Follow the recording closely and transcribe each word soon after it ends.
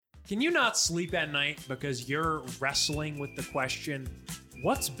Can you not sleep at night because you're wrestling with the question,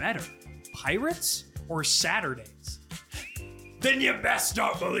 what's better, pirates or Saturdays? Then you best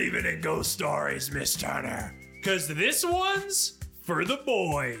start believing in ghost stories, Miss Turner, because this one's for the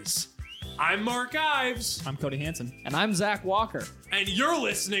boys. I'm Mark Ives. I'm Cody Hansen. And I'm Zach Walker. And you're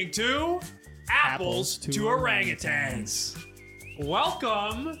listening to Apples to Orangutans.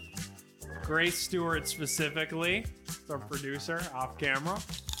 Welcome, Grace Stewart specifically, our producer off camera.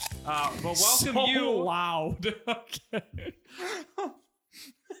 But welcome so you. Loud. Okay.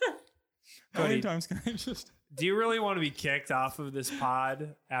 How many times can I just... Do you really want to be kicked off of this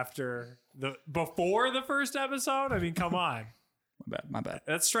pod before the first episode? I mean, come on. My bad.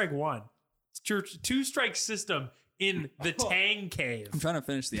 That's strike one. It's your two-strike system in the Tang cave. I'm trying to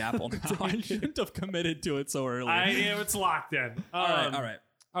finish the apple now. I shouldn't have committed to it so early. It's locked in. All right.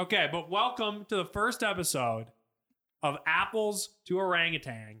 Okay, but welcome to the first episode of Apples to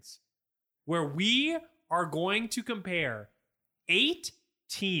Orangutans, where we are going to compare 8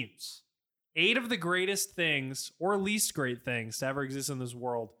 teams, 8 of the greatest things or least great things to ever exist in this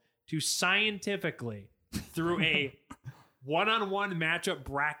world, to scientifically, through a one-on-one matchup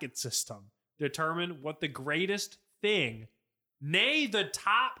bracket system, determine what the greatest thing, nay, the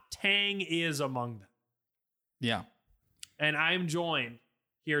top Tang is among them. Yeah. And I'm joined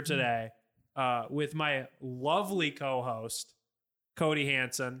here today with my lovely co-host, Cody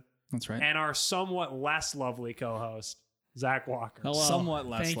Hansen. That's right. And our somewhat less lovely co-host, Zach Walker. Hello. Somewhat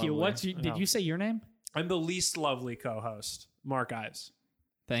less Thank lovely. you. Did you say your name? I'm the least lovely co-host, Mark Ives.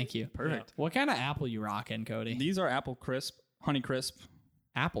 Thank you. Perfect. What kind of apple you rocking, Cody? These are Apple Crisp, Honey Crisp.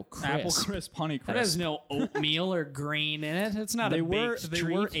 Apple crisp. Apple Crisp, Honey Crisp. That has no oatmeal or grain in it. It's not a baked They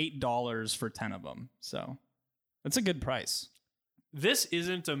treat. were $8 for 10 of them, so that's a good price. This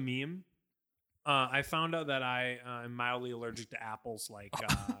isn't a meme. I found out that I am mildly allergic to apples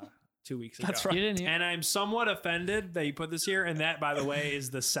 2 weeks ago. That's right. You didn't hear? And I'm somewhat offended that you put this here. And that, by the way, is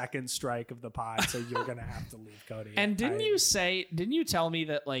the second strike of the pod. So you're going to have to leave, Cody. And didn't you tell me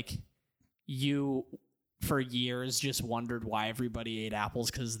that you for years just wondered why everybody ate apples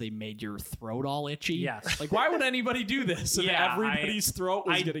because they made your throat all itchy? Yes. Why would anybody do this? And Yeah, everybody's throat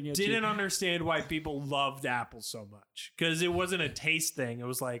was getting itchy. I didn't understand why people loved apples so much, because it wasn't a taste thing. It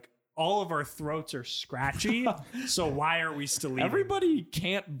was like, all of our throats are scratchy, so why are we still eating? Everybody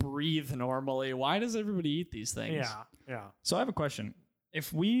can't breathe normally. Why does everybody eat these things? Yeah. So I have a question.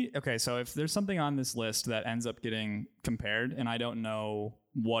 If there's something on this list that ends up getting compared and I don't know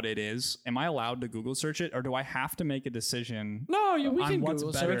what it is, am I allowed to Google search it, or do I have to make a decision? No, we on can what's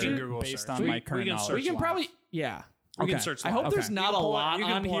Google better search it. Google based search. on my current knowledge? We can probably, yeah. We can Okay. search. I hope Okay. there's not a lot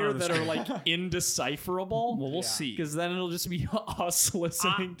on here that are indecipherable. Well, we'll see. Because then it'll just be us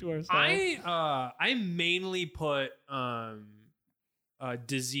listening to ourselves. I mainly put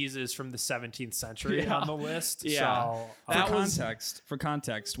diseases from the 17th century on the list. Yeah. So For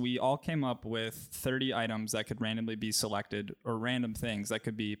context, we all came up with 30 items that could randomly be selected, or random things that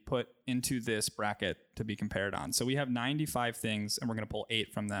could be put into this bracket to be compared on. So we have 95 things, and we're going to pull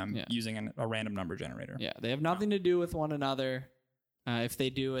 8 from them using a random number generator. Yeah, they have nothing to do with one another. If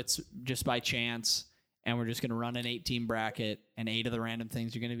they do, it's just by chance, and we're just going to run an 8-team bracket, and 8 of the random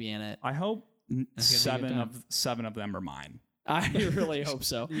things are going to be in it. I hope That's gonna be a good seven of them are mine. I really hope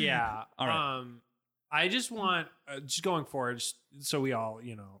so. yeah. All right. I just want just going forward, just so we all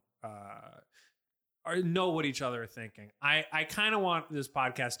know what each other are thinking. I kind of want this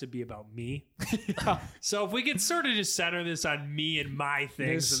podcast to be about me. So if we could sort of just center this on me and my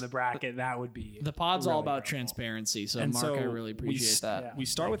things in the bracket, that would be The pod's really all about helpful. transparency, so And Mark, so I really appreciate that. Yeah. We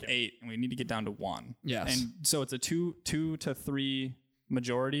start Thank with you. 8, and we need to get down to 1. Yes. And so it's a 2 to 3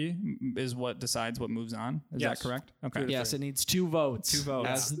 majority is what decides what moves on. Is Yes. that correct? Okay. Yes, it needs 2 votes. 2 votes.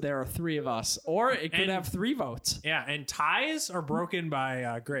 As there are 3 of us. Or it could And- have 3 votes. Yeah, and ties are broken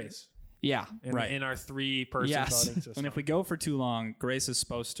by Grace Yeah. in our 3-person Yes. voting system. And if we go for too long, Grace is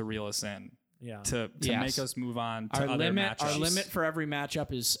supposed to reel us in yeah. to Yes. make us move on to Our other limit matchups. for every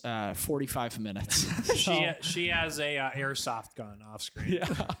matchup is 45 minutes. She has a airsoft gun off screen.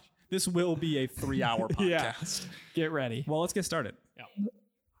 Yeah. This will be a 3-hour Yeah. podcast. Get ready. Well, let's get started. Yeah.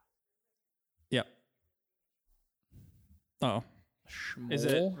 Yep. Oh. Is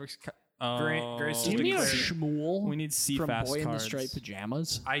it? Grace Do you is mean a declared- schmool? We need from CFast Boy in the cards. Striped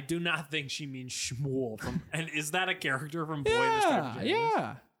Pajamas? I do not think she means Shmuel. And is that a character from Boy in the Striped Yeah, Pajamas?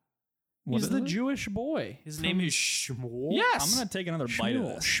 yeah. What He's is the it? Jewish boy. His name is Shmuel? Yes. I'm going to take another bite of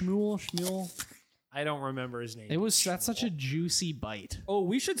this. Shmuel. I don't remember his name. That's such a juicy bite. Oh,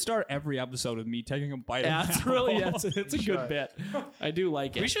 we should start every episode with me taking a bite. Yeah, of it's apple. really it's a good bit. I do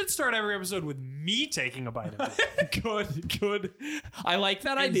like it. We should start every episode with me taking a bite of it. Good. I like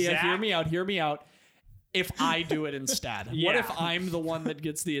that idea. Zach? Hear me out. If I do it instead. What Yeah. if I'm the one that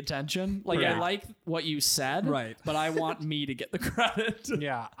gets the attention? Like, I Right. like what you said, Right. but I want me to get the credit.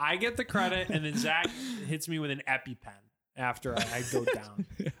 Yeah, I get the credit, and then Zach hits me with an EpiPen after I go down.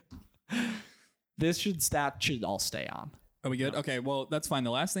 That should all stay on. Are we good? Okay, well, that's fine. The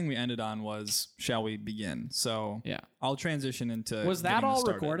last thing we ended on was, shall we begin? So Yeah. I'll transition into. Was that getting all this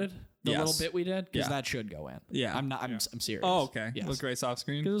started. recorded? The Yes. little bit we did? Because Yeah. that should go in. Yeah. I'm serious. Oh, okay. Yes. Look Grace off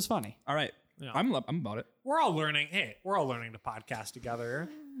screen. Because it was funny. All right. Yeah. I'm about it. We're all learning. Hey, we're all learning to podcast together.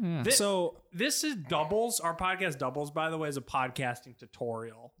 Yeah. This is doubles. Our podcast doubles, by the way, is a podcasting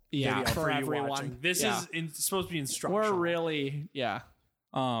tutorial. Yeah, video for you everyone. watching. This Yeah. is supposed to be instructional. We're really, yeah.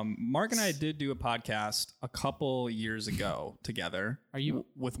 Mark and I did do a podcast a couple years ago together. Are you-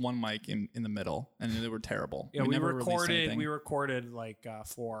 with one mic in the middle, and they were terrible. Yeah, we never released anything. recorded like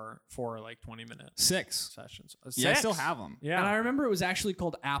four like 20-minute 6. sessions. Yeah, I still have them. Yeah. And I remember it was actually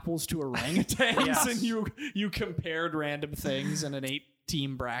called Apples to Orangutans, Yes. and you compared random things in an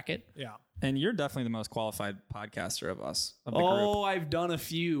 8-team bracket. yeah. And you're definitely the most qualified podcaster of us of the Oh, I've done a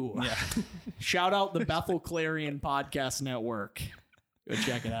few. group. Yeah. Shout out the Bethel Clarion Podcast Network. Go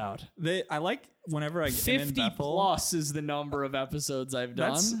check it out. I like whenever I am in 50 Bethel. plus is the number of episodes I've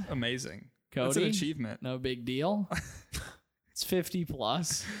done. That's amazing. Cody, That's an achievement. no big deal. It's 50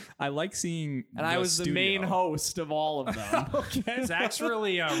 plus. I like seeing. And I was the main host of all of them. Okay. Zach's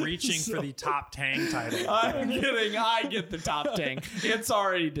really reaching for the top Tang title. I'm kidding. I get the top 10. It's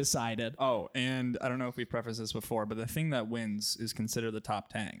already decided. Oh, and I don't know if we prefaced this before, but the thing that wins is considered the top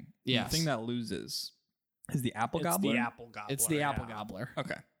Tang. And Yes. the thing that loses is the apple It's gobbler. the apple gobbler. It's the apple gobbler.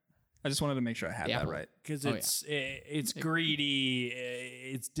 Okay. I just wanted to make sure I had The that apple. right. Because Oh, it's greedy,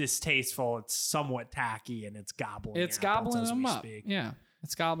 it's distasteful, it's somewhat tacky, and it's gobbling. It's apples gobbling as them we up. speak. Yeah,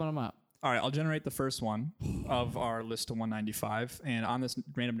 it's gobbling them up. All right, I'll generate the first one of our list to 195. And on this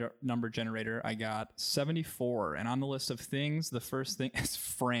random number generator, I got 74. And on the list of things, the first thing is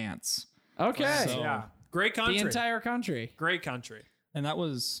France. Okay. So- Yeah, great country. The entire country. Great country. And that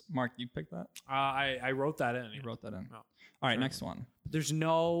was, Mark, you picked that? I wrote that in. You wrote that in. Oh. All right, next one. There's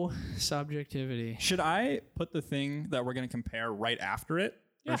no subjectivity. Should I put the thing that we're going to compare right after it?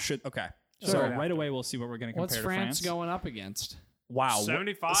 Yeah. Or should, okay. Sure. So Right right after. away, we'll see what we're going to compare What's to France going up against? Wow.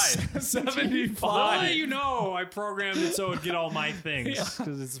 75. 75. Well, you know, I programmed it so it would get all my things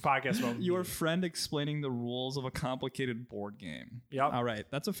because it's a podcast about Your me. friend explaining the rules of a complicated board game. Yep. All right.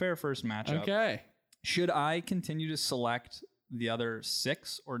 That's a fair first matchup. Okay. Should I continue to select the other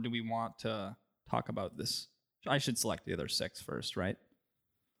 6, or do we want to talk about this? I should select the other 6 first, right?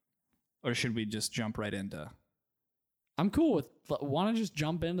 Or should we just jump right into? I'm cool with. Want to just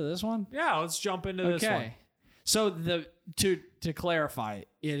jump into this one? Yeah, let's jump into this one. Okay. So to clarify,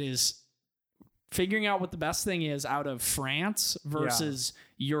 it is figuring out what the best thing is out of France versus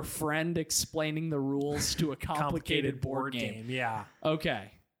your friend explaining the rules to a complicated board game. Yeah.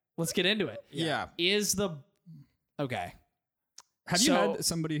 Okay. Let's get into it. Yeah. Okay. Have you So- had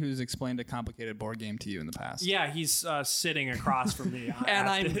somebody who's explained a complicated board game to you in the past? Yeah, he's sitting across from me. And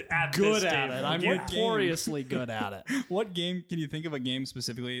I'm good at it. I'm Yeah. notoriously good at it. What game, can you think of a game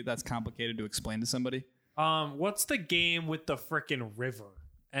specifically that's complicated to explain to somebody? What's the game with the frickin' river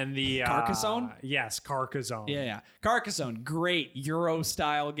and the Carcassonne? Yes, Carcassonne. Yeah. Carcassonne, great Euro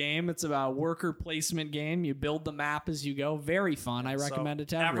style game. It's a worker placement game. You build the map as you go. Very fun. I recommend it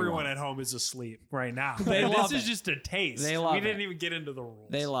to everyone. at home is asleep right now. They love this is it. just a taste. They love We didn't it. even get into the rules.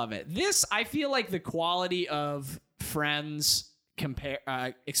 They love it. This, I feel like the quality of friends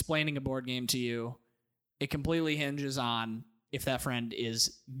explaining a board game to you, it completely hinges on if that friend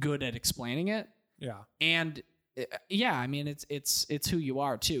is good at explaining it. Yeah. And yeah, I mean it's who you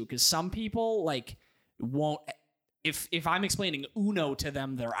are too, because some people like won't. If I'm explaining Uno to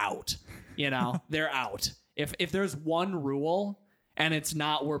them, they're out. You know, they're out. If there's one rule and it's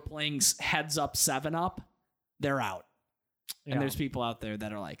not we're playing heads up 7-up, they're out. Yeah. And there's people out there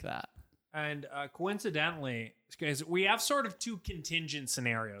that are like that. And coincidentally, guys, we have sort of two contingent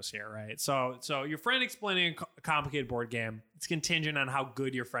scenarios here, right? So your friend explaining a complicated board game, it's contingent on how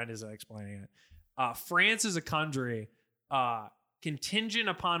good your friend is at explaining it. France is a country contingent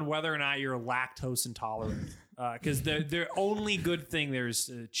upon whether or not you're lactose intolerant, because the only good thing there is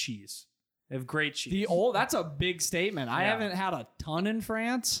cheese. They have great cheese. That's a big statement. I haven't had a ton in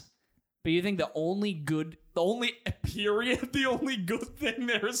France, but you think the only good thing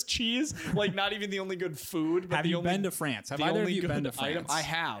there is cheese? Like not even the only good food, but Have the you only been to France? Have the either of only you been good to France? item. I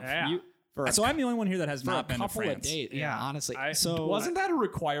have. Yeah. So I'm the only one here that has not been to France. Of days. Yeah, honestly. So wasn't that a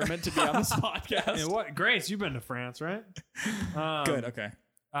requirement to be on this podcast? Yeah, what? Grace, you've been to France, right? Good. Okay.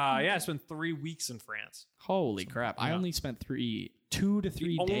 Yeah, I spent 3 weeks in France. Holy crap! I only spent 2 to 3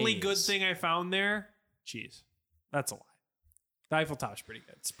 days. Only good thing I found there, cheese. That's a lie. The Eiffel Tower's pretty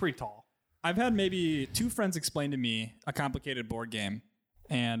good. It's pretty tall. I've had maybe 2 friends explain to me a complicated board game,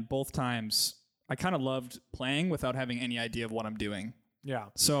 and both times I kind of loved playing without having any idea of what I'm doing. Yeah.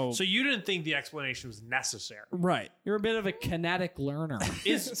 So you didn't think the explanation was necessary. Right. You're a bit of a kinetic learner.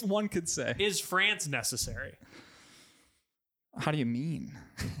 One could say. Is France necessary? How do you mean?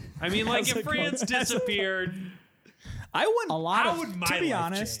 I mean, like if France disappeared, I wouldn't. A lot how of would my to be life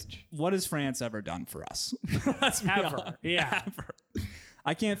honest, change? what has France ever done for us? Let's be Ever. honest. Yeah. Ever.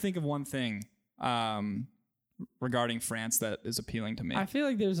 I can't think of one thing regarding France that is appealing to me. I feel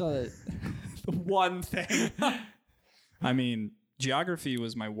like there's a one thing. I mean, geography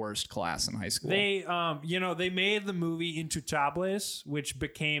was my worst class in high school. They, they made the movie Intouchables, which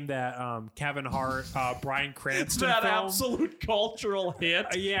became that Kevin Hart, Bryan Cranston that film. absolute cultural hit.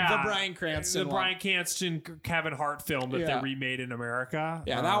 Yeah, the Bryan Cranston. the Bryan Cranston Kevin Hart film that they remade in America.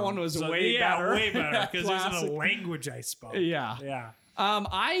 Yeah, that one was way better. way better because it was in Classic. a language I spoke. Yeah. Yeah.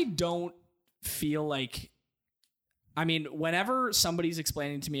 I don't feel like. I mean, whenever somebody's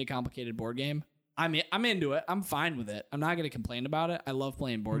explaining to me a complicated board game, I'm into it. I'm fine with it. I'm not going to complain about it. I love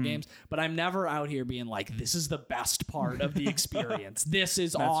playing board games, but I'm never out here being like, this is the best part of the experience. This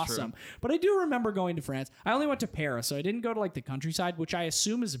is awesome. True. But I do remember going to France. I only went to Paris, so I didn't go to like the countryside, which I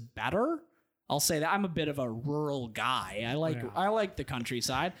assume is better. I'll say that I'm a bit of a rural guy. I like the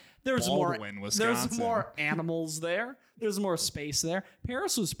countryside. There's Baldwin, more Wisconsin. there's more animals there. There's more space there.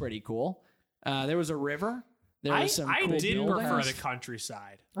 Paris was pretty cool. There was a river. There was some I cool did buildings. prefer the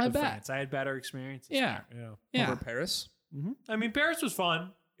countryside. I of bet. France. I had better experiences. Yeah. there. Yeah. Over Paris? I mean, Paris was fun.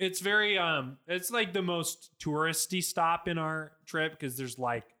 It's very, it's like the most touristy stop in our trip because there's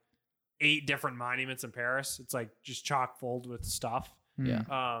like 8 different monuments in Paris. It's like just chock full with stuff.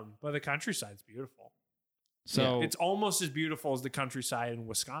 Yeah. But the countryside's beautiful. So It's almost as beautiful as the countryside in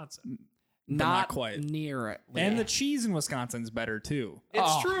Wisconsin. Not quite. near it. and the cheese in Wisconsin's better too.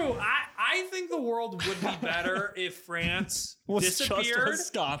 It's true. I think the world would be better if France disappeared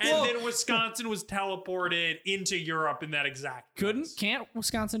and then Wisconsin was teleported into Europe in that exact place. Can't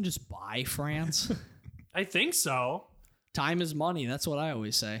Wisconsin just buy France? I think so. Time is money. That's what I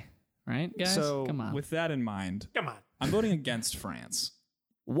always say. Right, guys? So Come on. with that in mind, Come on. I'm voting against France.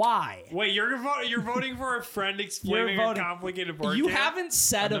 Why? Wait, you're voting for a friend explaining a complicated board You game? haven't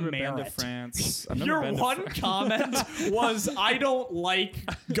said I've a never been to merit. France. I've never Your been to one comment was, I don't like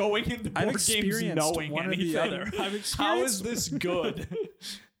going into I've board games experienced knowing one or anything. the other. How is this good?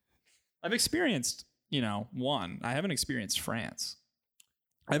 I've experienced, one. I haven't experienced France.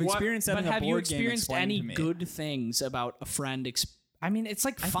 I've experienced But having a have you board game experienced explained any to me. good things about a friend? I mean, it's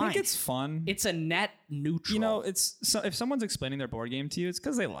like I fine. think it's fun. It's a net neutral. If someone's explaining their board game to you, it's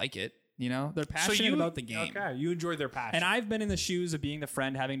because they like it. They're passionate about the game. Okay, you enjoy their passion. And I've been in the shoes of being the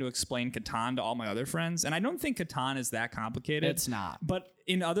friend having to explain Catan to all my other friends. And I don't think Catan is that complicated. It's not. But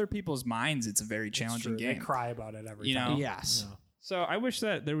in other people's minds, it's a very challenging game. They cry about it every You time. know? Yes. So I wish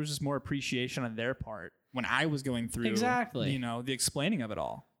that there was just more appreciation on their part when I was going through, Exactly. the explaining of it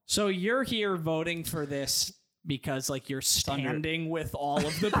all. So you're here voting for this because you're standing with all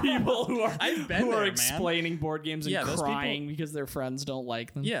of the people who are I've been there, man. explaining board games and Yeah, those crying because their friends don't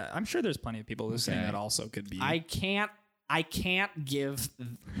like them. Yeah, I'm sure there's plenty of people who say Okay. that also could be. I can't give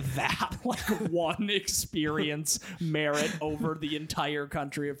that one experience merit over the entire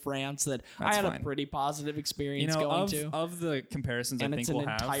country of France that That's I had fine. a pretty positive experience going to. of the comparisons And I it's think an we'll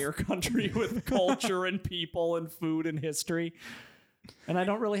have. entire country with culture and people and food and history. And I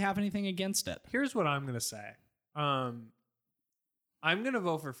don't really have anything against it. Here's what I'm going to say. I'm going to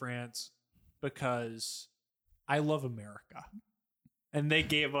vote for France because I love America. And they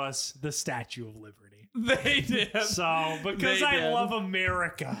gave us the Statue of Liberty. They did. So, because They I did. love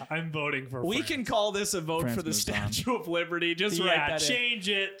America, I'm voting for We France. can call this a vote France for the moves on. Statue of Liberty. Just write Yeah, that in.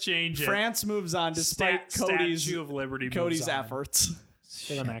 change it. France moves on despite Cody's Statue of Liberty moves Cody's on efforts.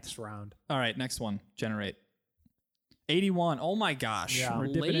 to the next round. All right, next one. Generate. 81. Oh my gosh. Yeah. We're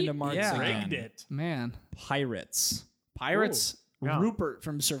dipping Late? into marks Yeah. again. Rigged it. Man. Pirates. Pirates. Ooh, yeah. Rupert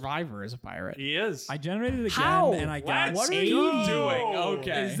from Survivor is a pirate. He is. I generated it again How? and I got Let's What are 80. you go. doing?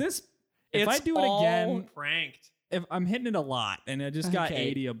 Okay. Is this if It's I do it again, Pranked. if I'm hitting it a lot and I just got Okay.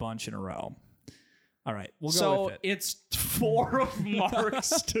 80 a bunch in a row. All right, we'll go So with it. it's 4 of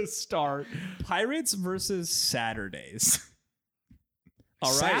marks to start. Pirates versus Saturdays.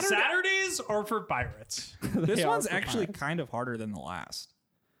 All right. Saturdays or for pirates? This They one's are for actually pirates. kind of harder than the last.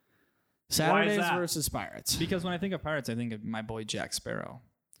 Saturdays that? versus Pirates. Because when I think of Pirates, I think of my boy Jack Sparrow.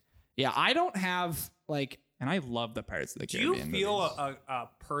 Yeah, I don't have like. And I love the Pirates of the Do Caribbean. you feel a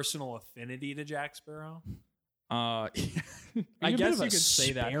personal affinity to Jack Sparrow? I I guess you could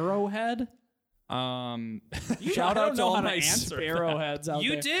say that. Sparrow head. Shout out to all my sparrow heads out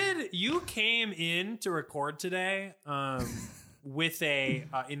there. You came in to record today with a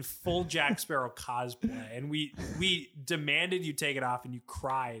in full Jack Sparrow cosplay, and we demanded you take it off, and you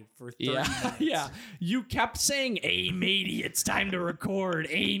cried for 30 minutes. Yeah. You kept saying, "Hey, matey, it's time to record.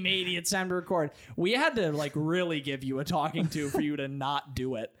 Hey, matey, it's time to record." We had to like really give you a talking to for you to not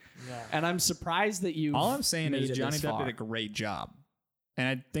do it. Yeah. And I'm surprised that you. All I'm saying is Johnny Depp did a far. great job. And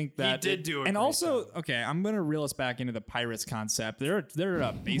I think that He did do it. And also, okay, I'm gonna reel us back into the Pirates concept. They're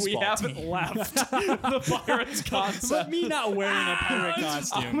a baseball We haven't team. left the Pirates concept. But me not wearing a pirate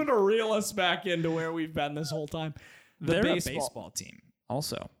costume. I'm gonna reel us back into where we've been this whole time. They're a baseball team.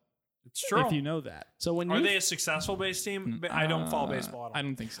 Also, It's true. if you know that. So when Are you they a successful base team? I don't follow baseball at all. I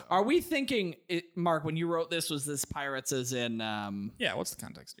don't think so. are we thinking, Mark? When you wrote this, was this Pirates as in Yeah, what's the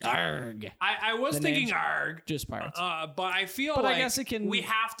context? Arg, I was The thinking names- ARG, just Pirates? but I feel But I like guess it can- we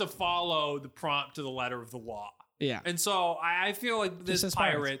have to follow the prompt to the letter of the law. Yeah. And so I feel like this says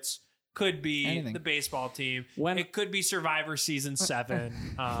Pirates Pirates. could be Anything. the baseball team. When- it could be Survivor Season 7.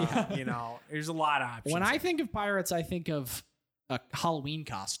 You know, there's a lot of options. When I think of Pirates, I think of a Halloween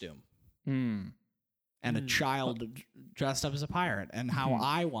costume and a child dressed up as a pirate, and how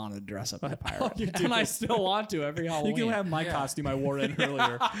I want to dress up as a pirate, and I still want to every Halloween. You can have my costume I wore in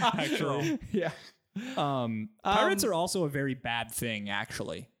earlier. Actually, yeah. Pirates are also a very bad thing.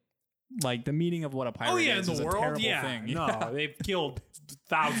 Actually, like the meaning of what a pirate in is the a world, terrible yeah, thing. no, they've killed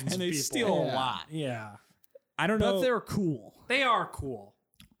thousands and of they people. steal a Yeah. lot. Yeah, I don't But know. they're cool. they are cool.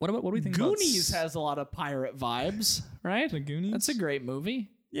 What do we think? about Goonies has a lot of pirate vibes, right? the Goonies. That's a great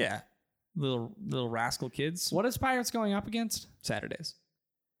movie. yeah. Little rascal kids. What is Pirates going up against? Saturdays,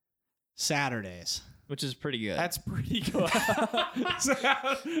 Saturdays. which is pretty good. That's pretty good.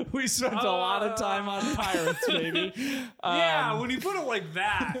 We spent a lot of time on Pirates, baby. Yeah, when you put it like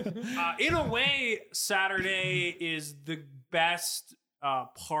that, in a way, Saturday is the best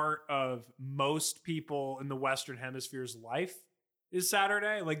part of most people in the Western Hemisphere's life is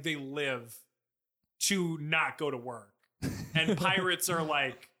Saturday. Like they live to not go to work. And pirates are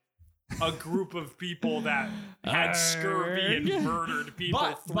like a group of people that had scurvy and murdered people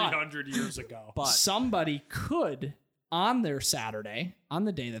But- 300 years ago. But somebody could on their Saturday, on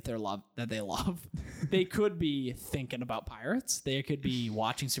the day that they love, they could be thinking about pirates. They could be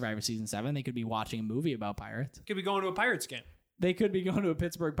watching Survivor Season 7. They could be watching a movie about pirates. Could be going to a Pirates game. They could be going to a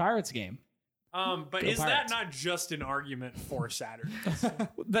Pittsburgh Pirates game. But Go is that Pirates. not just an argument for Saturday?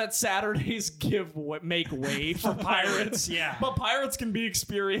 That Saturdays make way for pirates. Yeah. But pirates can be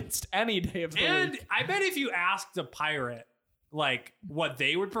experienced any day of the And week. I bet if you asked a pirate like what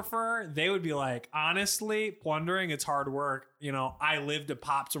they would prefer, they would be like, honestly, plundering, it's hard work. You know, I live to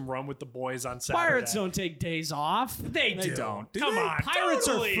pop some rum with the boys on Saturday. Pirates don't take days off. They don't. Come on. Pirates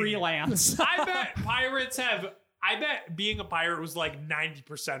totally. are freelance. I bet being a pirate was like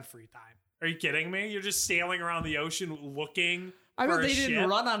 90% free time. Are you kidding me? You're just sailing around the ocean looking I for bet a they didn't ship.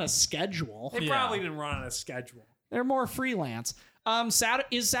 run on a schedule. They probably didn't run on a schedule. They're more freelance.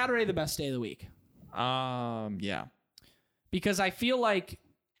 Is Saturday the best day of the week? Yeah. Because I feel like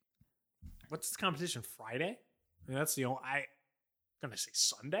What's the competition? Friday? I mean, that's the only. I'm gonna say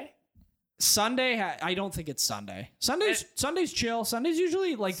Sunday. Sunday, I don't think it's Sunday. Sunday's chill. Sunday's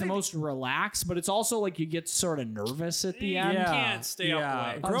usually like the most relaxed, but it's also like you get sort of nervous at the end. You can't stay up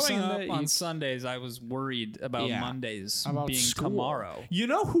late. On Growing Sunday, up on you- Sundays, I was worried about Mondays About being school. tomorrow. You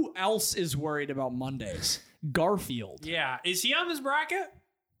know who else is worried about Mondays? Garfield. Yeah, is he on this bracket?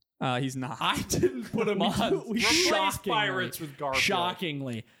 He's not. I didn't put him on. Replace Pirates with Garfield.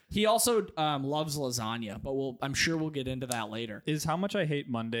 Shockingly. He also loves lasagna, but I'm sure we'll get into that later. Is how much I hate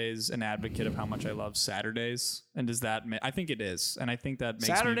Mondays an advocate of how much I love Saturdays? And does that I think it is. And I think that makes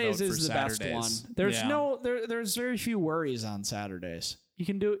Saturdays me vote is for the Saturdays. best one. There's there's very few worries on Saturdays. You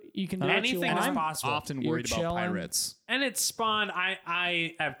can do Anything what you is want. I'm possible. often You're worried about chilling. pirates. And it's spawned.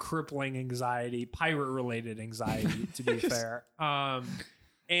 I have crippling anxiety, pirate-related anxiety, to be fair.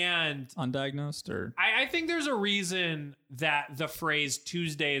 And Undiagnosed or I think there's a reason that the phrase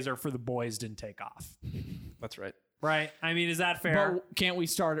Tuesdays are for the boys didn't take off. that's right. Right? I mean, is that fair? But can't we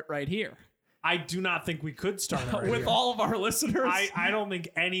start it right here? I do not think we could start it right With here. all of our listeners? I don't think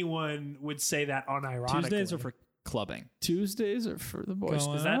anyone would say that unironically. Tuesdays are for clubbing. Tuesdays are for the boys.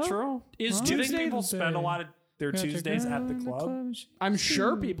 Is that true? Is Do you think Tuesday people the spend a lot of their Tuesdays at the club? I'm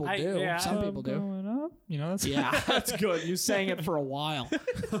sure people I- do. yeah. Some people do. You know, that's Yeah, that's good. You sang it for a while.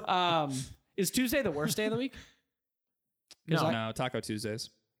 Is Tuesday the worst day of the week? No, Taco Tuesdays.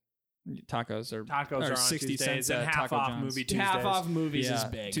 Tacos are on 60 Tuesdays cents and at half Taco off John's. movie Tuesdays. Half off movies is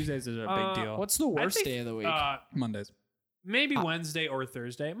big. Tuesdays is a big deal. What's the worst day of the week? Mondays. Maybe Wednesday or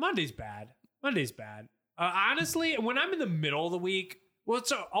Thursday. Monday's bad. Honestly, when I'm in the middle of the week, well,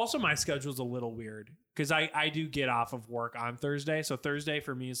 it's also my schedule's a little weird because I do get off of work on Thursday. So Thursday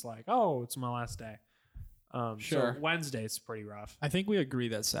for me is like, oh, it's my last day. Sure. So Wednesday's pretty rough. I think we agree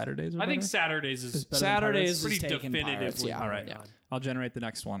that Saturdays are I think better. Saturdays is Saturdays pretty is taking definitively. Pirates, yeah. All right. Yeah. I'll generate the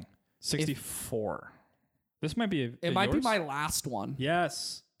next one. 64. This might be it might be yours? my last one.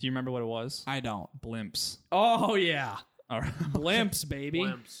 Yes. Do you remember what it was? I don't. Blimps. Oh, yeah. All right. Blimps, baby.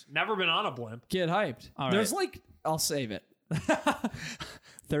 Blimps. Never been on a blimp. Get hyped. All There's right. I'll save it.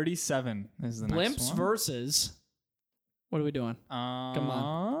 37 is the next one. Blimps versus, what are we doing? Come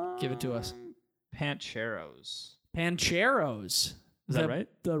on. Give it to us. Pancheros. Pancheros. Is that right?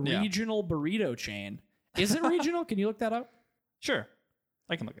 The Yeah. regional burrito chain. Is it regional? Can you look that up? Sure.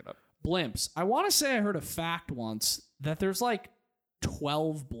 I can look it up. Blimps. I want to say I heard a fact once that there's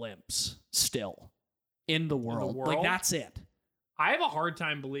 12 blimps still in the world. world? Like, that's it. I have a hard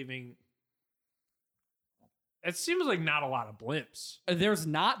time believing. It seems like not a lot of blimps. There's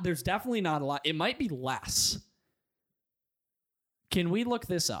definitely not a lot. It might be less. Can we look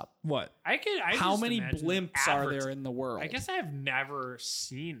this up? What? How just many imagine blimps are there in the world? I guess I have never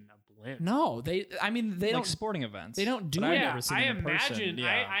seen a blimp. No, they don't. Sporting events. They don't do But I've it. never seen I them in person. imagine.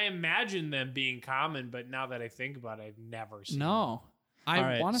 Yeah. I imagine them being common, but now that I think about it, I've never seen. No. All I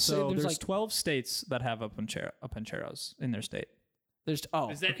right, want to say so there's 12 states that have a pancheros in their state. there's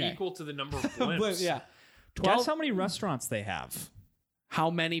Is that okay. equal to the number of blimps? Yeah. Guess how many restaurants they have? How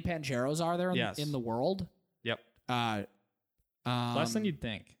many Pancheros are there Yes. in the world? Yep. Less than you'd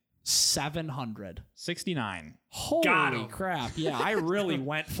think. 700. 69. Holy Got 'em. crap. Yeah, I really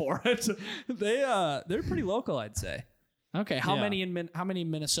went for it. They're pretty local, I'd say. Okay, how Yeah. many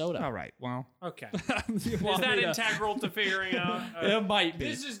in Minnesota? All right. Well, Okay. Is that integral to figuring out? It might be.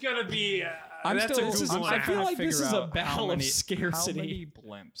 This is gonna be. I'm that's still. a Google I'm I hack. feel trying to like this figure is a out battle how of many- scarcity. How many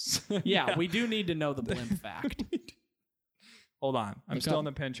blimps? Yeah, we do need to know the blimp fact. Hold on. I'm Look still up- on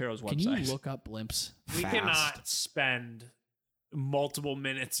the Pancheros Can website. you look up blimps We fast? cannot spend multiple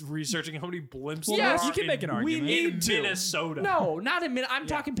minutes researching how many blimps Well, there yes, are you can make an argument. in need to. Minnesota. No, not in I'm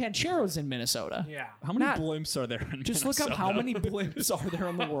talking Pancheros in Minnesota. Yeah. How many Not- blimps are there in Just look up how many blimps are there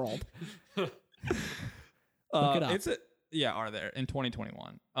in the world. Look it up. Are there in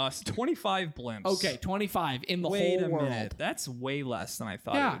 2021? 25 blimps. Okay, 25 in the Wait whole a world. minute. That's way less than I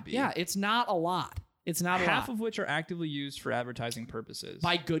thought it Yeah, would be. yeah, it's not a lot. It's not a Half lot. of which are actively used for advertising purposes.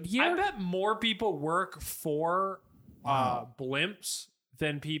 By Goodyear? I bet more people work for blimps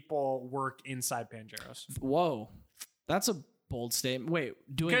than people work inside Pancheros. Whoa. That's a bold statement. Wait,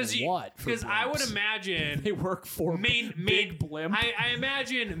 doing what? for Because I would blimps? imagine They work for big blimp. I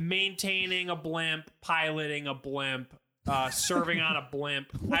imagine maintaining a blimp, piloting a blimp, serving on a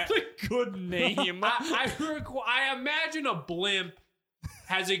blimp. What a good name. I imagine a blimp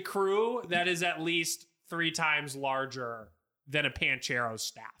has a crew that is at least 3 times larger than a Panchero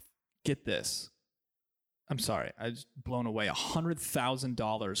staff. Get this. I'm sorry. I was blown away.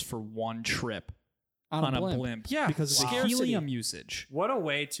 $100,000 for one trip on a blimp. Yeah, Because of the scarcity. helium usage. What a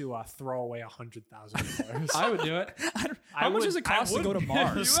way to throw away $100,000. I would do it. How much does it cost to go to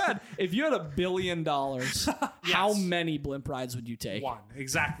Mars? If you had $1 billion, how many blimp rides would you take? One,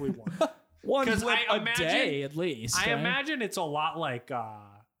 exactly one. One 'Cause blimp I a imagine- day at least. I right? imagine it's a lot like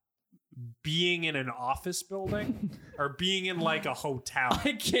being in an office building or being in like a hotel.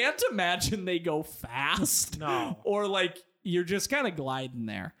 I can't imagine they go fast. No. Or you're just kind of gliding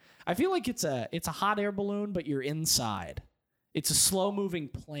there. I feel like it's a hot air balloon, but you're inside. It's a slow moving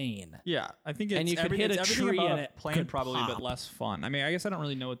plane. Yeah, I think it's And you could hit a everything tree about and a it plane could probably, pop. but less fun. I mean, I guess I don't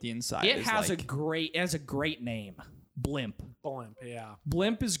really know what the inside It is has like. a great name. Blimp. Blimp, yeah.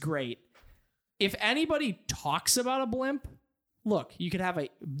 Blimp is great. If anybody talks about a blimp, look, you could have a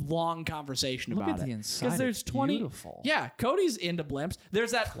long conversation Look about at it. the inside. Because there's It's 20. beautiful. Yeah, Cody's into blimps.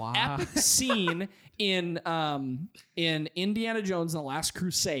 There's that Wow. epic scene in Indiana Jones and the Last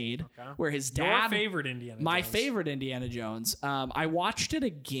Crusade where his Your dad, favorite Indiana my Jones. favorite Indiana Jones. I watched it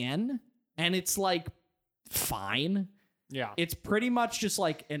again, and it's fine. Yeah. It's pretty much just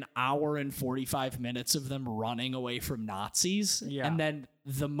an hour and 45 minutes of them running away from Nazis. Yeah. And then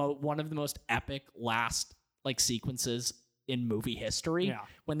one of the most epic last sequences in movie history Yeah.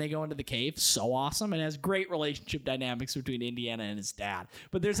 when they go into the cave. So awesome. And has great relationship dynamics between Indiana and his dad.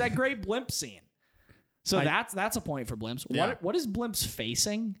 But there's that great blimp scene. So that's a point for blimps. Yeah. What is blimps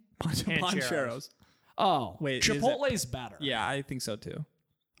facing? Pancheros. Oh, Wait, Chipotle's better. Yeah, I think so too.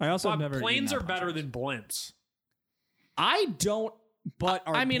 I also have never. Planes eaten are better than blimps. I don't. But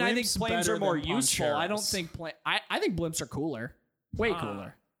I mean, I think blimps planes better are more than useful. I don't Poncheros? think I think blimps are cooler. Way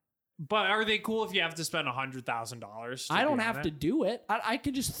cooler. But are they cool if you have to spend $100,000? I don't have to do it. I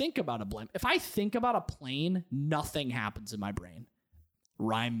can just think about a blimp. If I think about a plane, nothing happens in my brain.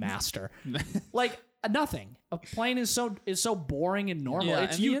 Rhyme master. Like nothing. A plane is so boring and normal. Yeah,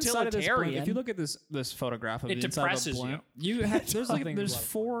 it's and the inside of this blimp, utilitarian. if you look at this photograph of It the inside of a depresses blimp, you. there's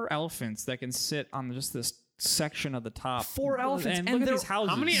 4 elephants that can sit on just this section of the top. 4 elephants, and and look at they're- these houses.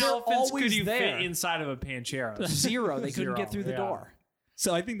 How many They're elephants could always you there. fit inside of a Panchero? 0. They couldn't get through the yeah. door.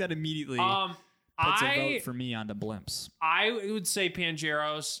 So I think that immediately puts a I vote for me onto blimps. would say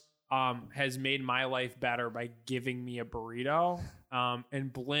Pancheros has made my life better by giving me a burrito.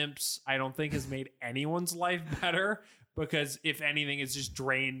 And blimps, I don't think has made anyone's life better because if anything, it's just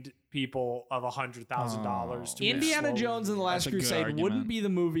drained people of $100,000. to Indiana slowly- Jones and the Last That's a good Crusade argument. wouldn't be the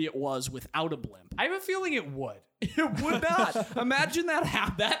movie it was without a blimp. I have a feeling it would. It would not. Imagine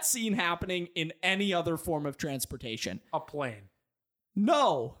that scene happening in any other form of transportation. A plane.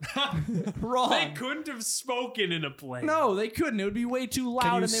 No. Wrong. They couldn't have spoken in a plane. No, they couldn't. It would be way too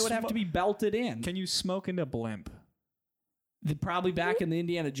loud you and they would have to be belted in. Can you smoke into blimp? Probably back in the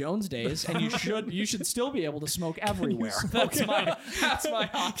Indiana Jones days, and you should still be able to smoke everywhere. That's my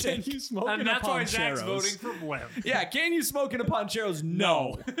hot take. Can you smoke And in a that's why Zach's Poncheros? voting for blimp. Yeah, can you smoke in a Poncheros?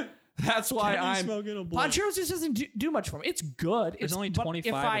 No. That's why Can you I'm. smoke in a blimp? Poncheros just doesn't do much for me. It's good. There's It's only but 25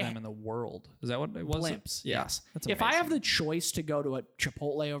 if I- of them in the world. Is that what it was? Blimps. Yeah. Yes. That's if I have amazing. the choice to go to a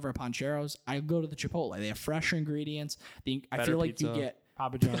Chipotle over a Poncheros, I go to the Chipotle. They have fresher ingredients. I Better feel like you pizza. get.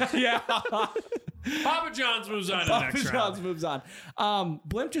 Papa John's. Yeah. Papa John's moves on to the Papa next John's round. moves on.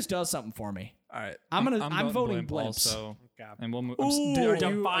 Blimp just does something for me. All right. I'm voting blimp blimps. Also, Okay. and we'll move.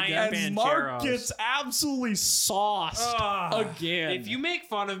 Defiant and Mark Pancheros. gets absolutely sauced again. If you make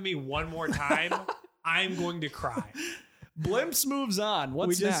fun of me one more time, I'm going to cry. Blimps moves on. What's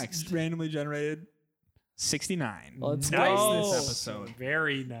we just next? randomly generated 69. Let's Nice. go. This episode.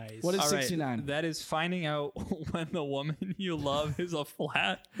 Very nice. What is All right, 69? that is finding out when the woman you love is a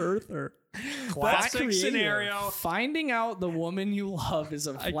flat earther. classic creative. scenario? Finding out the woman you love is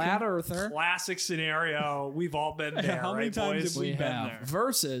a flat earther. Classic scenario. We've all been there, How many right, times boys? have we been have there?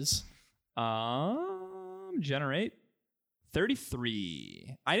 versus Generate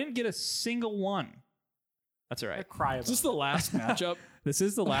 33. I didn't get a single one. That's all I right. cry about is this the last matchup? This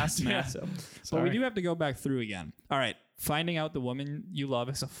is the last Yeah. matchup. But we Sorry. do have to go back through again. All right. Finding out the woman you love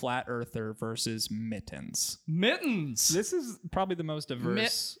is a flat earther versus mittens. Mittens. This is probably the most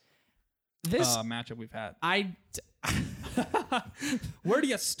diverse This matchup we've had. Where do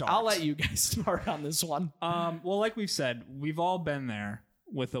you start? I'll let you guys start on this one. Well, like we've said, we've all been there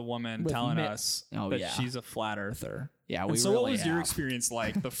with a woman With telling mitt- us Oh, that yeah. she's a flat earther. Yeah, And we so really what was your have. experience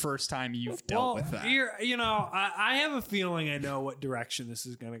like the first time you've dealt with that? I have a feeling I know what direction this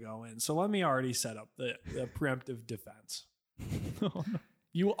is going to go in. So let me already set up the preemptive defense.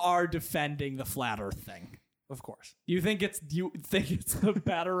 You are defending the flat Earth thing. Of course. You think it's the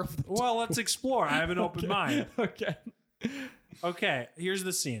better of the Well, let's explore. I have an open mind. Okay. Okay, here's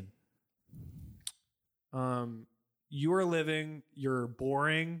the scene. You are living your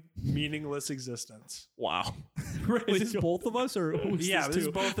boring, meaningless existence. Wow. Is this both of us or who's Yeah, this is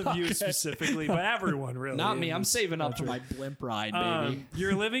two? both of you specifically, but everyone really. Not me. in I'm this saving up for country. my blimp ride, baby.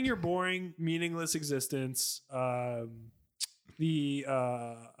 You're living your boring, meaningless existence. The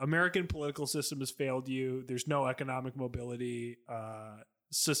American political system has failed you. There's no economic mobility.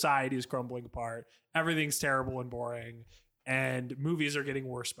 Society is crumbling apart. Everything's terrible and boring. And movies are getting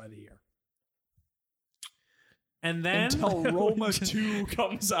worse by the year. And then Until Roma 2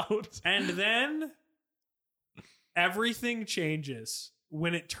 comes out. And then everything changes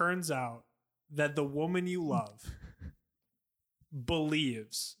when it turns out that the woman you love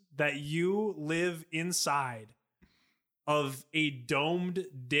believes that you live inside of a domed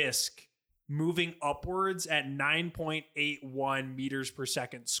disc moving upwards at 9.81 meters per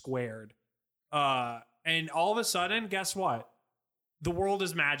second squared. And all of a sudden, guess what? The world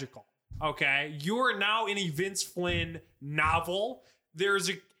is magical. Okay, you are now in a Vince Flynn novel. There's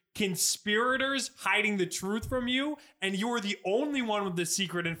conspirators hiding the truth from you, and you are the only one with the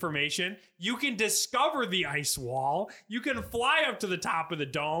secret information. You can discover the ice wall. You can fly up to the top of the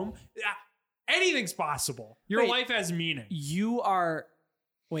dome. Anything's possible. Your Wait. life has meaning.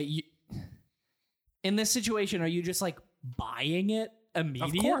 In this situation, are you just like buying it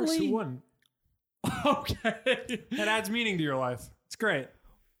immediately? Of course, who wouldn't? Okay. It adds meaning to your life. It's great.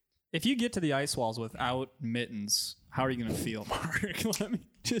 If you get to the ice walls without mittens, How are you going to feel, Mark? Let me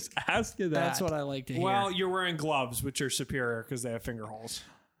just ask you that. That's what I like to hear. Well, you're wearing gloves, which are superior because they have finger holes.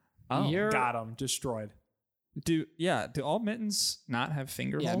 Oh, Got them. Destroyed. do all mittens not have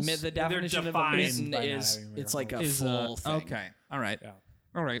finger holes? The definition of a defined mitten by not is having it's finger like a full thing. Okay. All right. Yeah.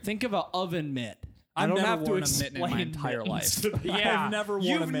 All right. Think of an oven mitt. I I've don't never have to worn a mitten in my explain entire mittens life. to me. Yeah. I've never worn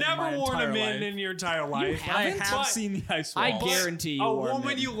You've a mitten in my never worn a entire mitten life. in your entire life. I haven't? have But seen the ice wall. I guarantee you A wore a woman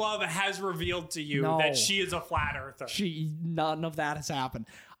mitten. you love has revealed to you No. that she is a flat earther. None of that has happened.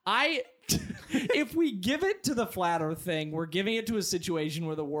 If we give it to the flat earth thing, we're giving it to a situation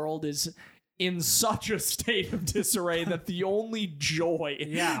where the world is in such a state of disarray that the only joy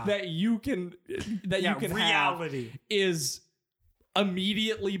that you can reality. have is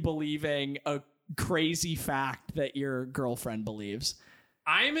immediately believing a crazy fact that your girlfriend believes.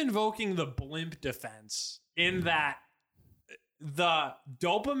 I'm invoking the blimp defense in that the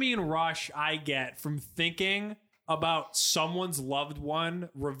dopamine rush I get from thinking about someone's loved one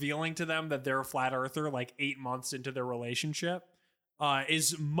revealing to them that they're a flat earther like 8 months into their relationship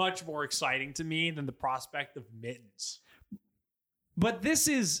is much more exciting to me than the prospect of mittens. But this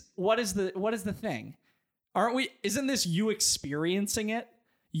is what is the thing? Isn't this you experiencing it?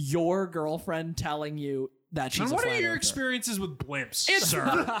 Your girlfriend telling you that she's And a what flat are your earther. experiences with blimps, Sir?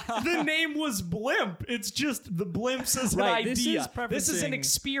 sir? The name was blimp. It's just the blimps is an Right, this idea. is This is an preferencing-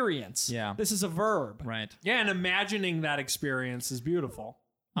 experience. Yeah. This is a verb. Right. Yeah, and imagining that experience is beautiful.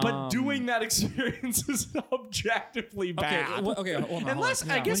 But doing that experience is objectively bad. Okay. Hold on. Unless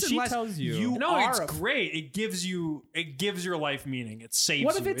hold on. I guess when she unless tells you, you No, are it's a- great. It gives your life meaning. It saves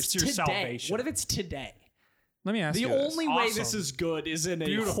What if you. it's your today? salvation. What if it's today? let me ask The you this. only way this Awesome. is good is in a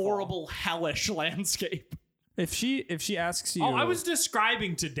Beautiful. horrible, hellish landscape. If she asks you, Oh, I was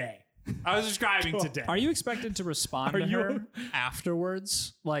describing today. Are you expected to respond to her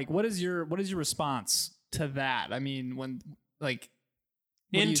afterwards? Like, what is your response to that? I mean, when like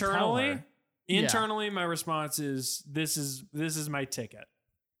what do you tell her? Internally, my response is this is my ticket.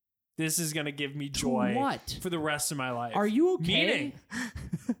 This is gonna give me joy what? for the rest of my life. Are you okay? Meaning,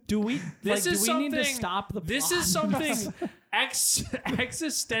 Do we? this like, is do we need to something- stop the? this plot? is something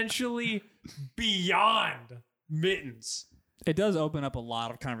existentially beyond mittens. It does open up a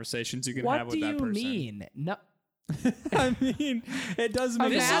lot of conversations you can have What with do that you person. mean? No. I mean, it does make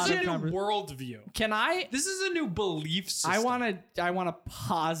This a lot is of a new conversations. worldview. Can I? This is a new belief system. I want to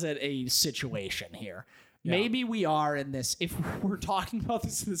posit a situation here. Maybe we are in this, if we're talking about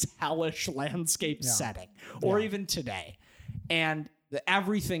this hellish landscape setting, or even today, and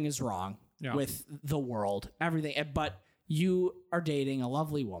everything is wrong with the world, everything, but you are dating a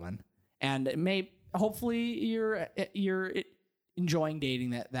lovely woman, and hopefully you're enjoying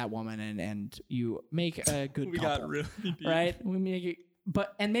dating that woman, and you make a good couple. Got really deep. Right? We make it,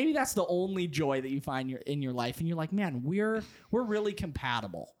 and maybe that's the only joy that you find in your life, and you're like, man, we're really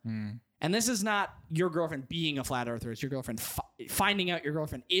compatible. And this is not your girlfriend being a flat earther; it's your girlfriend finding out your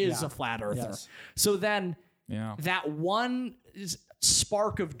girlfriend is a flat earther. Yes. So then, Yeah. that one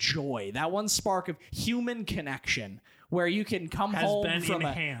spark of joy, that one spark of human connection, where you can come Has home been from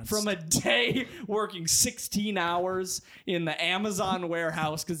enhanced. a day working 16 hours in the Amazon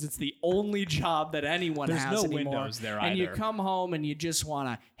warehouse because it's the only job that anyone There's has no anymore. windows there and you either. come home and you just want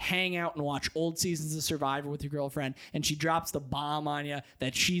to hang out and watch old seasons of Survivor with your girlfriend, and she drops the bomb on you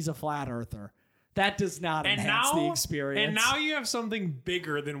that she's a flat earther. That does not enhance the experience. And now you have something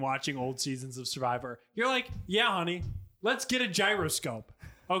bigger than watching old seasons of Survivor. You're like, yeah, honey, let's get a gyroscope.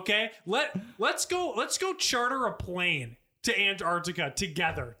 Okay? Let's go charter a plane to Antarctica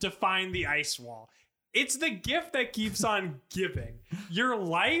together to find the ice wall. It's the gift that keeps on giving. Your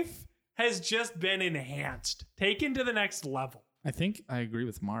life has just been enhanced, taken to the next level. I think I agree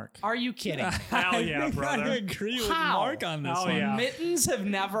with Mark. Are you kidding? Hell yeah, brother. I agree with How? Mark on this Hell one. yeah. Mittens have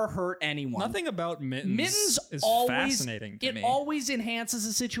never hurt anyone. Nothing about mittens, Mittens is always fascinating to it me. always enhances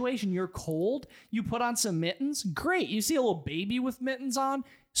a situation. You're cold, you put on some mittens, great. You see a little baby with mittens on,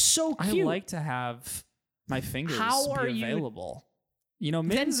 so I cute. like to have my fingers How are be you- available. You know, then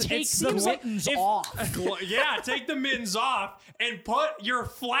mittens. take it's the the mittens off. Yeah, take the mittens off and put your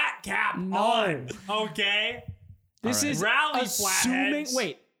flat cap No. on. Okay? This All right. is Rally assuming. flatheads.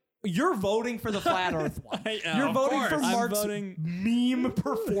 Wait, you're voting for the flat Earth one. I am. You're Of voting for course. I'm Mark's voting- meme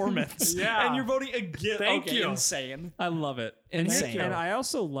performance. Yeah. and you're voting against. Thank okay, you. Insane. I love it. Insane. And I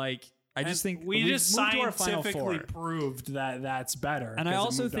also like. I just think we we've just moved to our final scientifically four. proved that that's better. And I 'cause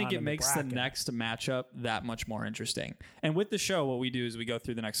also moved think on it in makes the bracket. next matchup that much more interesting. And with the show, what we do is we go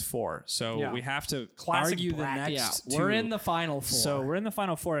through the next four. So Yeah. we have to Classic argue the bracket. Yeah, next we're two. in the final four. So we're in the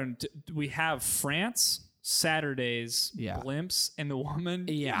final four, and we have France Saturdays, blimps, and the woman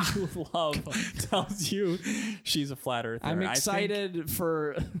you love tells you she's a flat earther. I'm excited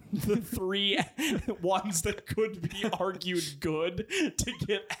for the 3 ones that could be argued good to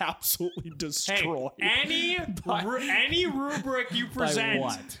get absolutely destroyed. Hey, any rubric you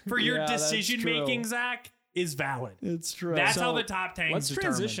present for your decision making, Zach, is valid. It's true. That's how the top 10 Let's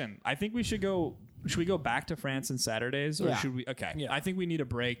determined. transition. I think we should go. Should we go back to France and Saturdays, or should we? Okay, I think we need a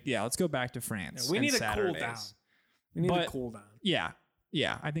break. Yeah, let's go back to France. We need and a cool down. We need a cool down.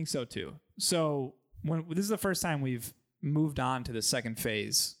 Yeah, I think so too. So this is the first time we've moved on to the second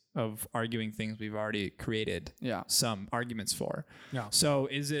phase of arguing things we've already created some arguments for. Yeah. So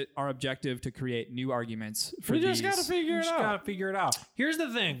is it our objective to create new arguments for these? We just got to figure it out. Here's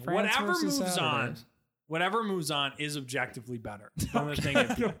the thing. Whatever moves on is objectively better than the thing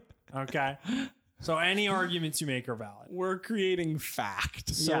it did. Okay? So any arguments you make are valid. We're creating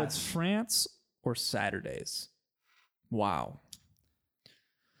fact. So it's France or Saturdays. Wow.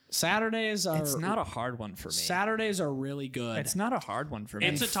 Saturdays are... It's not a hard one for me. Saturdays are really good. It's not a hard one for me.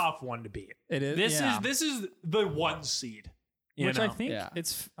 It's a tough one to beat. It is. This is the 1 seed. Which I think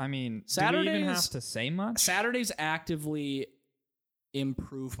it's... I mean, Saturdays, do we even have to say much? Saturdays actively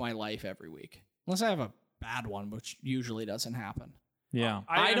improve my life every week. Unless I have a bad one, which usually doesn't happen. Yeah.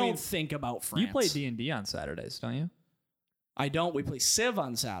 I don't think about France. You play D&D on Saturdays, don't you? I don't. We play Civ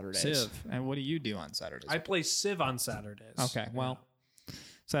on Saturdays. Civ. And what do you do on Saturdays? I play Civ on Saturdays. Okay, well,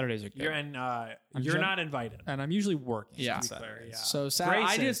 Saturdays are good. You're not invited. And I'm usually working. Yeah. On Saturdays. So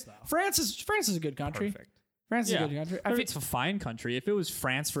France is a good country. Perfect. France is a good country. It's a fine country. If it was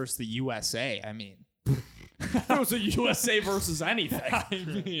France versus the USA, I mean... If it was a USA versus anything. I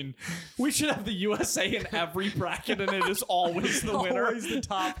mean, we should have the USA in every bracket, and it is always the winner. Always the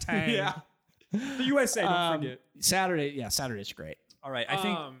top 10. Yeah. The USA, don't forget. Saturday's great. All right, I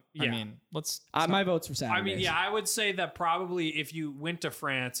think, I mean, let's... my vote's for Saturdays. I mean, I would say that probably if you went to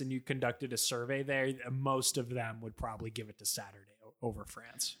France and you conducted a survey there, most of them would probably give it to Saturday over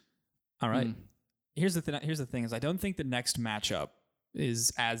France. All right. Here's the thing is I don't think the next matchup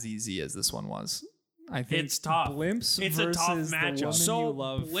is as easy as this one was. I think it's tough. Blimps it's versus a tough matchup. The woman so you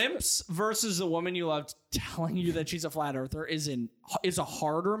love. Blimps versus the woman you love telling you that she's a flat earther is a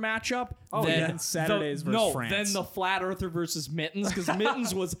harder matchup than Saturdays versus France. Than the flat earther versus Mittens, because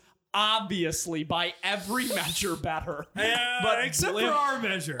Mittens was obviously by every measure better. But except for our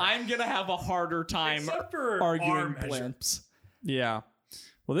measure. I'm gonna have a harder time arguing Blimps. Yeah.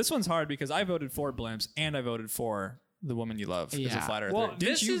 Well, this one's hard because I voted for Blimps and I voted for the woman you love is a flat earther. Well,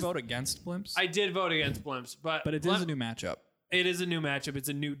 didn't you vote against Blimps? I did vote against Blimps, but it is a new matchup. It is a new matchup. It's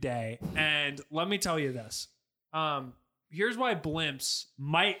a new day. And let me tell you this. Here's why Blimps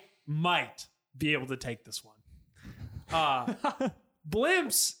might be able to take this one.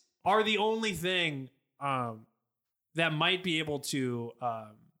 Blimps are the only thing that might be able to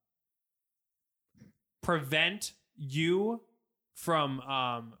prevent you from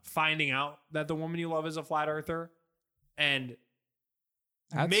finding out that the woman you love is a flat earther and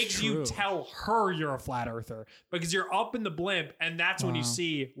makes you tell her you're a flat earther because you're up in the blimp and that's when you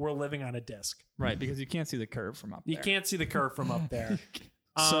see we're living on a disc. Right, because you can't see the curve from up there. You can't see the curve from up there.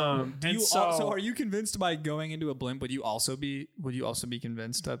 So are you convinced by going into a blimp? Would you also be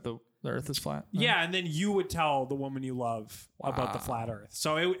convinced that the earth is flat? Yeah, and then you would tell the woman you love about the flat earth.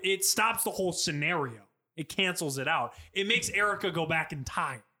 So it stops the whole scenario. It cancels it out. It makes Erica go back in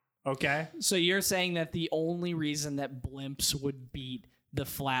time. Okay? So you're saying that the only reason that Blimps would beat the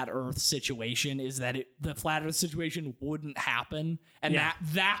flat earth situation is that the flat earth situation wouldn't happen, and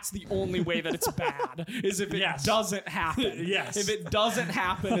that's the only way that it's bad is if it doesn't happen. Yes. If it doesn't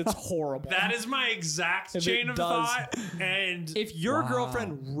happen, it's horrible. That is my exact chain of thought. And if your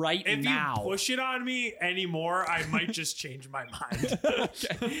girlfriend if you push it on me anymore, I might just change my mind.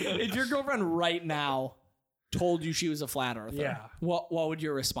 If your girlfriend right now told you she was a flat earther, what would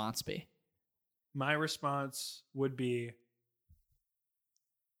your response be? My response would be,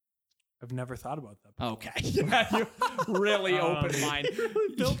 I've never thought about that before. Okay. You really open mind.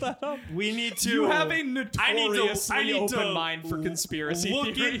 Built that up. We need to. You have a notoriously open mind for conspiracy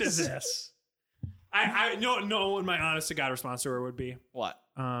theories. Look into this. I know what my honest to God response to her would be. What?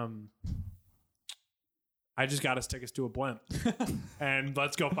 I just got to stick us to a blimp, and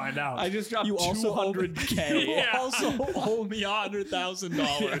let's go find out. I just dropped $200K. You also owe me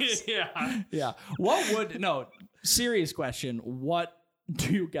 $100,000. Yeah. Serious question. What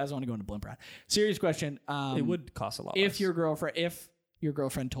do you guys want to go into blimp ride? Serious question. It would cost a lot. If your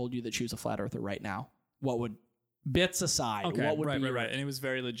girlfriend told you that she was a flat earther right now, what would, bits aside, okay, what would be right. And it was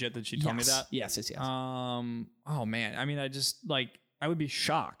very legit that she told me that? Yes. Oh man. I mean, I would be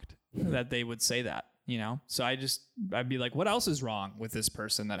shocked that they would say that. you know? So I'd be like, what else is wrong with this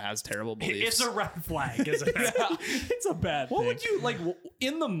person that has terrible beliefs? It's a red flag, isn't it? It's a bad thing. What would you like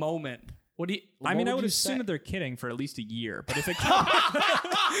in the moment? What do you? I mean, I would assume assume that they're kidding for at least a year, but if it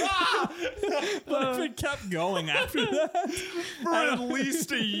kept going after that, for at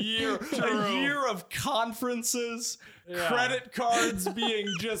least a year, a year of conferences, credit cards being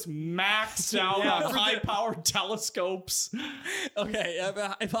just maxed out on high-powered telescopes. Okay,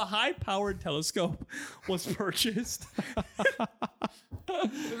 if a high-powered telescope was purchased,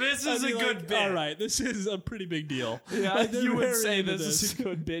 this is a good bit. All right, this is a pretty big deal. Yeah, you would say this is a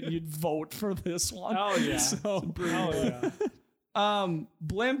good bit. You'd vote for this one. Oh yeah.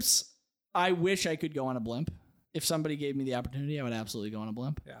 Blimps. I wish I could go on a blimp. If somebody gave me the opportunity, I would absolutely go on a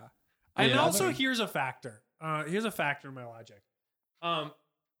blimp. Yeah. And also, here's a factor. Here's a factor in my logic.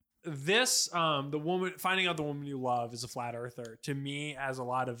 The woman finding out the woman you love is a flat earther, to me, has a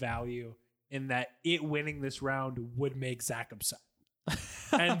lot of value in that it winning this round would make Zach upset.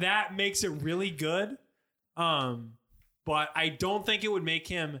 And that makes it really good. But I don't think it would make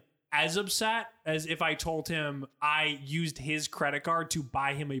him as upset as if I told him I used his credit card to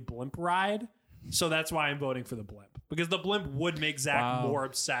buy him a blimp ride. So that's why I'm voting for the blimp, because the blimp would make Zach more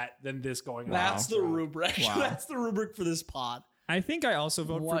upset than this going on. That's the rubric. Wow. That's the rubric for this pod. I think I also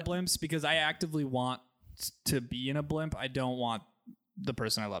vote for blimps because I actively want to be in a blimp. I don't want the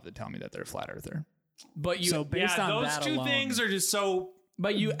person I love to tell me that they're a flat earther. But you, so based on those that two alone, things are just so.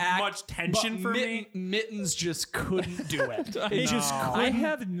 But you much tension for me. Mittens just couldn't do it. I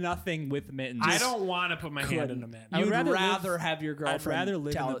have nothing with Mittens. I don't want to put my hand in a Mittens. You'd rather have your girlfriend. I'd rather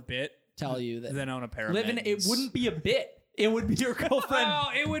live in a bit tell you that than own a pair of Mittens. It wouldn't be a bit. It would be your girlfriend.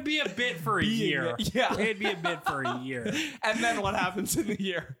 Well, it would be a bit for a year. Yeah, it'd be a bit for a year. And then what happens in the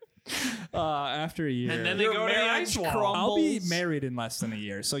year? After a year, and then they go to the ice wall. I'll be married in less than a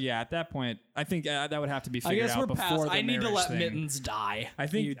year, so yeah, at that point, I think that would have to be figured out before the I need to let thing. Mittens die. I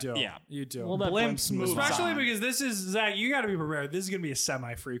think you do. Yeah, you do. Well, blimps move especially on. because this is Zach. You got to be prepared. This is going to be a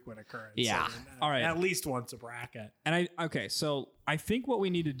semi-frequent occurrence. Yeah. All right. At least once a bracket. And so I think what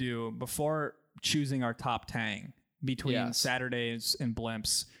we need to do before choosing our top Tang between Saturdays and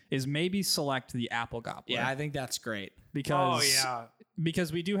blimps is maybe select the apple gobbler. Yeah, I think that's great.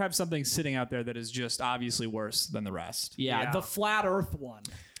 Because we do have something sitting out there that is just obviously worse than the rest. Yeah. The flat Earth one.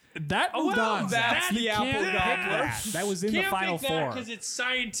 That moved on. That's the apple gobbler. That was in the final four because it's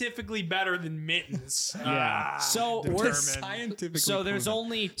scientifically better than Mittens. Yeah. So we're scientifically. So there's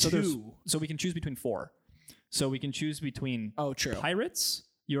only two. So we can choose between four. So we can choose between pirates,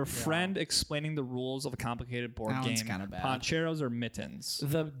 your friend explaining the rules of a complicated board game, kind of bad. Poncheros, or Mittens.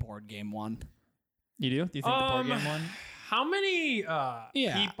 The board game one. You do? Do you think the board game one? How many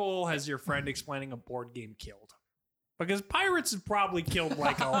people has your friend explaining a board game killed? Because pirates have probably killed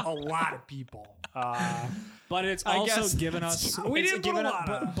like a lot of people. But it's also given us. We didn't put a lot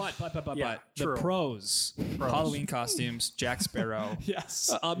of. But the pros, Halloween costumes, Jack Sparrow.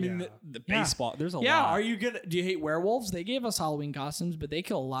 Yes. I mean the baseball. There's a lot. Yeah. Are you good? Do you hate werewolves? They gave us Halloween costumes, but they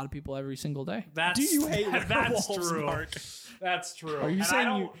kill a lot of people every single day. Do you hate werewolves? That's true. Mark. That's true. Are you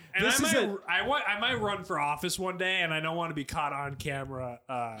saying I might run for office one day, and I don't want to be caught on camera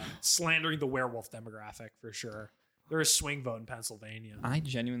slandering the werewolf demographic for sure. There's a swing vote in Pennsylvania. I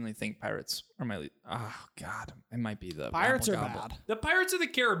genuinely think pirates are my lead. Oh God, it might be the pirates are bad. The Pirates of the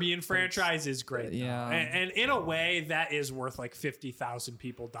Caribbean franchise is great. Yeah, and in a way, that is worth like 50,000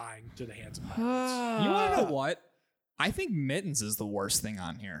 people dying to the hands of pirates. You want to know what? I think Mittens is the worst thing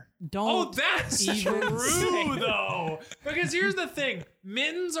on here. That's true, though. Because here's the thing.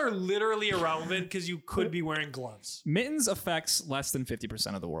 Mittens are literally irrelevant because you could be wearing gloves. Mittens affects less than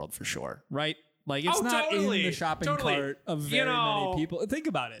 50% of the world for sure, right? Like, it's not in the shopping cart of very many people. Think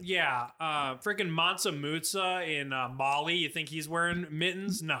about it. Yeah. Freaking Mansa Musa in Mali. You think he's wearing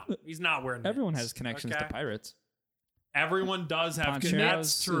mittens? No, he's not wearing mittens. Everyone has connections to pirates. Everyone does have connections.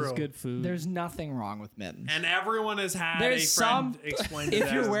 That's true. Is good food. There's nothing wrong with mittens. And everyone has had a friend explain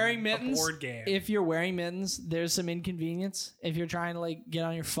if you're wearing mittens, a board game. If you're wearing mittens, there's some inconvenience. If you're trying to like get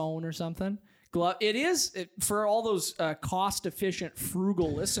on your phone or something. For all those cost-efficient,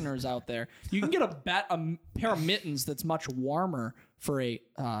 frugal listeners out there, you can get a pair of mittens that's much warmer for a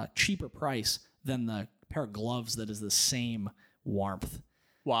cheaper price than the pair of gloves that is the same warmth.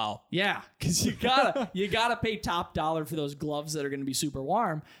 Wow. Yeah, because you gotta pay top dollar for those gloves that are going to be super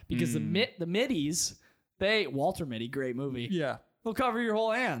warm because the middies, Walter Mitty, great movie. Yeah, they'll cover your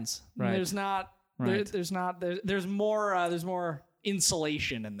whole hands. Right. There's more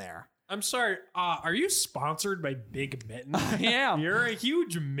insulation in there. I'm sorry. Are you sponsored by Big Mitten? I am. You're a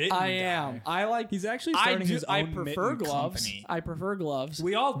huge mitten I guy. am. I like. He's actually starting his I own prefer mitten gloves. company. I prefer gloves.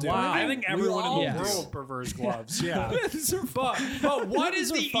 We all do. Wow. I think We everyone all in the do. world prefers gloves. Yeah. but But what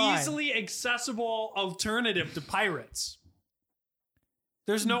is Mittens the are fine. easily accessible alternative to pirates?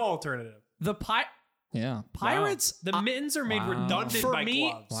 There's no alternative. the Yeah. pirates. The mittens are made Wow. redundant For by me,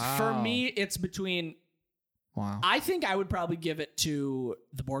 gloves. Wow. for me, it's between. Wow. I think I would probably give it to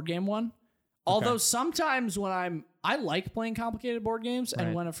the board game one. Although sometimes when I like playing complicated board games, and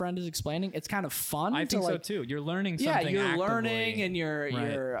Right. when a friend is explaining, it's kind of fun. I to think so like, too. You're learning yeah, something. you're actively. learning and you're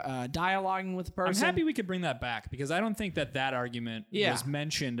dialoguing with the I'm person. happy we could bring that back because I don't think that argument Yeah. was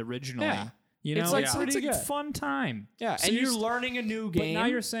mentioned originally. Yeah. You know, It's, like, it's pretty a good. fun time. Yeah, So and you're st- learning a new But game. now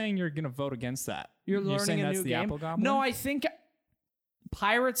you're saying you're going to vote against that. You're saying learning a that's new the game. Apple Gobbler? No, I think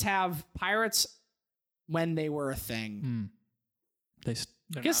pirates when they were a thing. They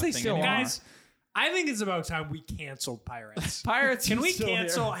I guess they still are. Guys, I think it's about time we canceled pirates. Pirates Can are we still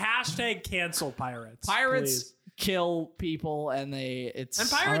cancel here. hashtag cancel pirates? Pirates please. kill people, and it's And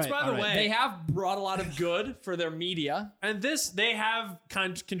pirates, All right, by the all right. way, they have brought a lot of good for their media. and they have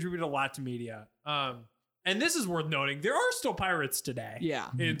contributed a lot to media. And this is worth noting. There are still pirates today. Yeah.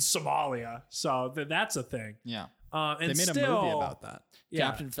 In Somalia, so that's a thing. Yeah. And They made still, a movie about that. yeah,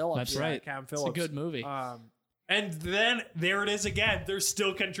 Captain Phillips. That's yeah, right. Captain It's a Phillips. good movie. And then there it is again. They're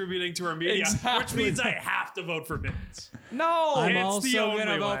still contributing to our media, which Exactly. means I have to vote for Mittens. No, I'm It's also the only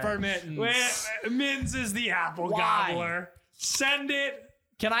gonna vote way. for Mittens. Mittens is the apple Why? gobbler. Send it.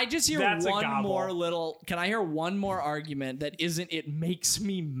 Can I just hear That's a one gobble. more little? Can I hear one more argument that isn't? It makes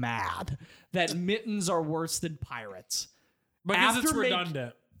me mad that mittens are worse than pirates. Because it's After make-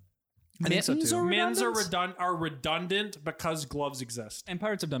 redundant. I think so, Mittens too. are Mittens redundant? are redundant because gloves exist. And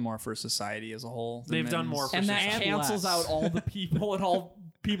pirates have done more for society as a whole. than They've done Mittens. more for and that society. cancels less. out all the people and all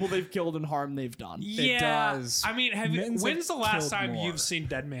people they've killed and harmed they've done. Yeah, does. I mean, Mittens when's the have last killed time more. you've seen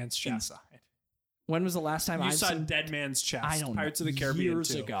Dead Man's Chest? Inside. When was the last time You I've saw seen? Dead Man's Chest. I don't know. Pirates of the Caribbean Years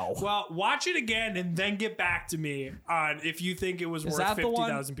 2. ago. Well, watch it again and then get back to me on if you think it was worth that the one-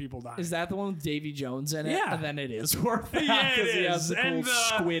 50,000 people dying. Is that the one with Davy Jones in it? Yeah. And then it is worth it. Yeah, it 'cause he has is. the cool And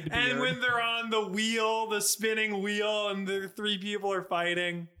squid beard. and when they're on the wheel, the spinning wheel, and the three people are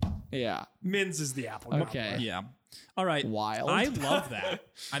fighting, yeah. Mins is the apple. Okay. Yeah. All right. Wild. I love that.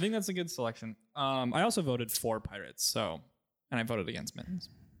 I think that's a good selection. I also voted for pirates, and I voted against Mittens.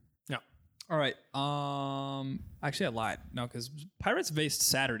 Yeah. All right. Actually, I lied. No, because pirates faced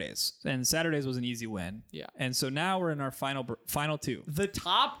Saturdays, and Saturdays was an easy win. Yeah. And so now we're in our final two. The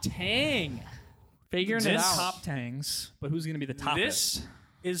top Tang. Figuring it This out. Top Tangs, but who's going to be the top? This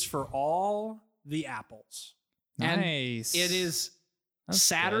is for all the apples. And Nice. It is That's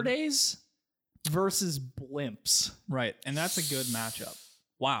Saturdays versus blimps. right, and that's a good matchup.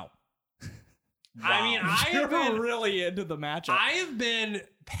 Wow. I mean, I You're have been really into the matchup. I have been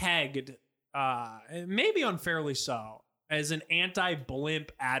pegged, maybe unfairly so, as an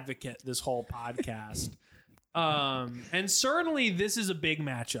anti-blimp advocate this whole podcast. And certainly this is a big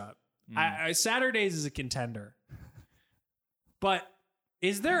matchup. Saturdays is a contender. But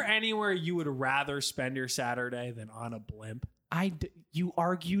is there anywhere you would rather spend your Saturday than on a blimp? You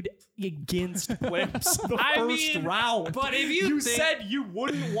argued against blimps the I first mean, round. but if you think- said you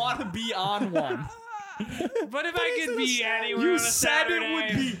wouldn't want to be on one. But if I could be anywhere You on a said Saturday,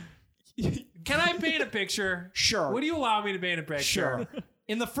 it would be. Can I paint a picture? Sure. Would you allow me to paint a picture? Sure.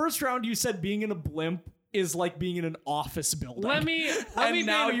 In the first round, you said being in a blimp is like being in an office building. Let me and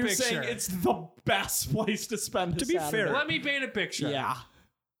now paint a you're picture. saying it's the best place to spend. To be fair, Let me paint a picture. yeah.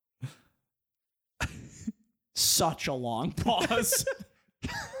 Such a long pause.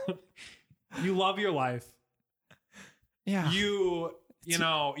 You love your life. yeah. You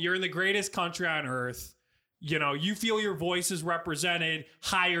know, you're in the greatest country on earth. You know, you feel your voice is represented,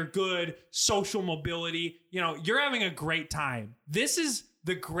 higher good, social mobility. You know, you're having a great time. This is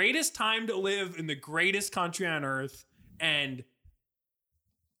the greatest time to live in the greatest country on earth. And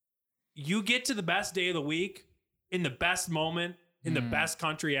you get to the best day of the week in the best moment in the best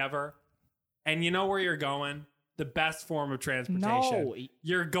country ever. And you know where you're going? The best form of transportation. No.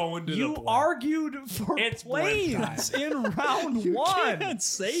 You're going to the You blimp. argued for It's blimp planes in round one. can't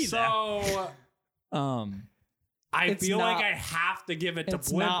say So I It's feel not- like I have to give it to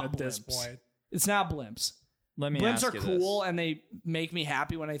it's blimp not at this blimps. point. It's not blimps. let me Blimps ask are you cool this. and they make me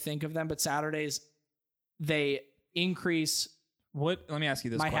happy when I think of them, but Saturdays, they increase Let me ask you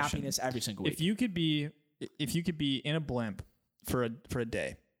this my question. happiness every single week. If you could be in a blimp for a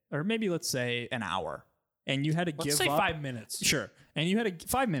day, or maybe let's say an hour, and you had to Let's give say up 5 minutes. Sure. And you had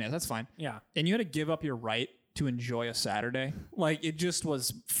 5 minutes, that's fine. Yeah. And you had to give up your right to enjoy a Saturday. Like, it just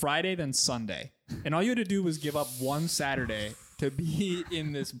was Friday, then Sunday. And all you had to do was give up one Saturday to be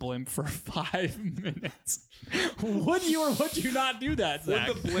in this blimp for 5 minutes. Would you or would you not do that, Zach?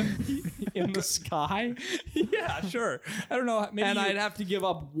 Would the blimp be in the sky? Yeah, sure. I don't know. Maybe I'd have to give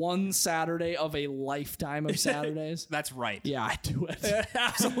up one Saturday of a lifetime of Saturdays. That's right. Yeah, I'd do it.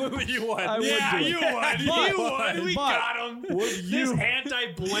 Absolutely, you would. I would do it. You would. We but got him. would you- This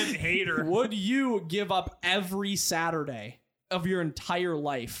anti-blimp hater. Would you give up every Saturday of your entire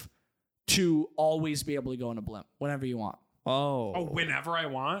life to always be able to go in a blimp whenever you want? Oh, whenever I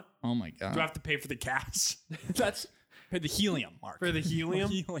want? Oh my God. Do I have to pay for the gas? That's for the helium, Mark. For the helium?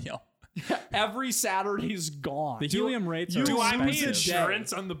 Helium. Every Saturday's gone. The helium rates are Do I pay expensive.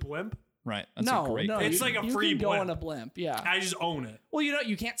 insurance on the blimp? Right. That's no, a great no, It's you- like a you free can go blimp. on a blimp. Yeah. I just own it. Well,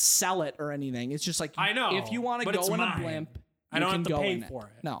 you can't sell it or anything. It's just like I know, if you want to but it's go in a mine. blimp, I you don't can have to go pay in for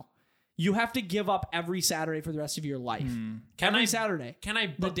it. No, you have to give up every Saturday for the rest of your life. Every Saturday. Can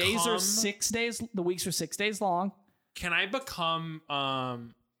I The days are become- 6 days. The weeks are 6 days long. Can I become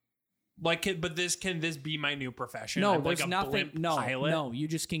but can this be my new profession? No, I'm there's like a nothing. blimp No, pilot? no, you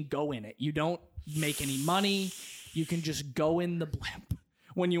just can go in it. You don't make any money. You can just go in the blimp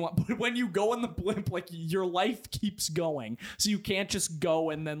when you want. But when you go in the blimp, like your life keeps going, so you can't just go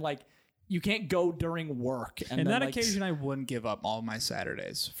and then like you can't go during work. And On then, that like, occasion, I wouldn't give up all my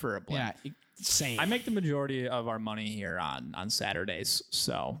Saturdays for a blimp. yeah, same. I make the majority of our money here on Saturdays,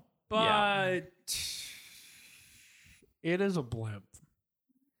 so But yeah. it is a blimp.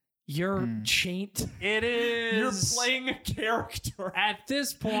 You're chained. It is. You're playing a character. At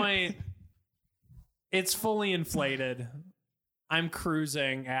this point, it's fully inflated. I'm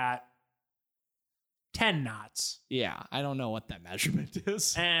cruising at 10 knots. Yeah, I don't know what that measurement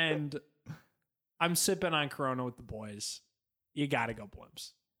is. And I'm sipping on Corona with the boys. You got to go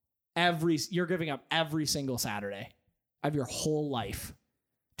blimps. You're giving up every single Saturday of your whole life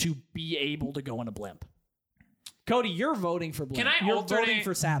to be able to go in a blimp. Cody, you're voting for blimp. Can I you're alternate- voting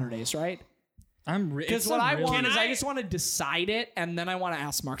for Saturdays, right? Because Because what I want is Can I I- just want to decide it, and then I want to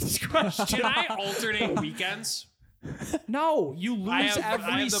ask Mark this question. Can I alternate weekends? No, you lose I have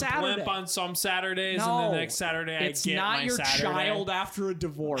every the Saturday. blimp on some Saturdays, and No, the next Saturday I it's get not my your Saturday. child after a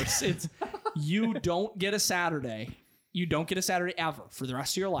divorce. It's you don't get a Saturday. You don't get a Saturday ever for the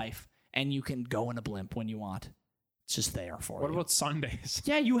rest of your life, and you can go in a blimp when you want. It's just there for What you. about Sundays?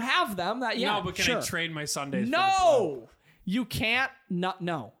 Yeah, you have them. No, but can sure. I trade my Sundays? for the blimp? No, you can't.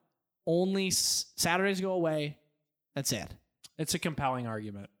 No, only Saturdays go away. That's it. It's a compelling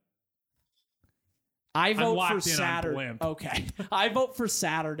argument. I vote locked for in on Saturday. blimp. Okay, I vote for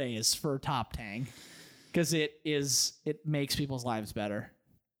Saturdays for Top Tang because it makes people's lives better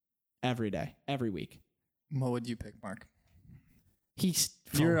every day, every week. What would you pick, Mark?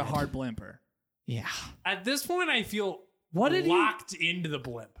 You're a hard blimper. Yeah. At this point, I feel What did locked into the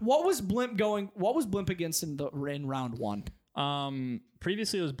blimp. What was Blimp against in round one?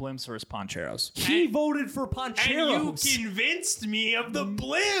 Previously it was blimps versus poncheros. He voted for And you Poncheros. convinced me of the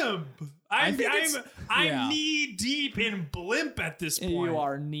blimp. I'm knee deep in blimp at this point. You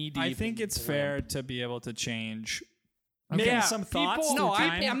are knee deep. I think in it's Blimp. fair to be able to change. Yeah, some thoughts. No, through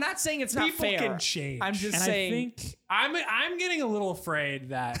time. I'm not saying it's not People fair. can change. I'm just And saying. I think I'm getting a little afraid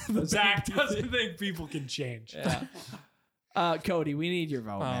that Zach doesn't think people can change. Cody, we need your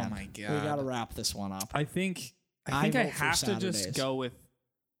vote. man. my we God. got to wrap this one up. I think I vote for have to just Saturdays. go with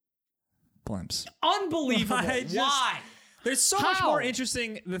blimps. Unbelievable. I just- Why? There's so much How? more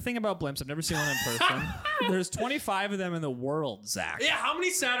interesting. The thing about blimps, I've never seen one in person. There's 25 of them in the world, Zach. Yeah, how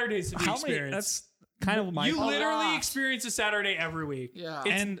many Saturdays have you How many? experienced? That's kind of my. You A literally lot. experience a Saturday every week. Yeah.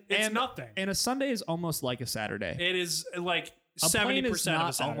 It's nothing. And a Sunday is almost like a Saturday. It is like A plane 70% is of a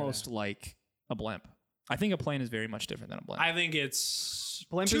not Saturday. almost like a blimp. I think a plane is very much different than a blimp. I think it's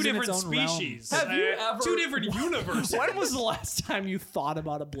Blimp two is in different its own realm. species. Have you ever- two different universes. When was the last time you thought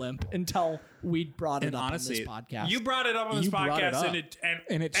about a blimp until we brought it And up honestly, on this podcast? You brought it up on this You brought it podcast, up.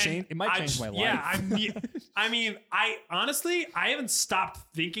 And it changed- it might change my life. Yeah, I mean, I honestly, I haven't stopped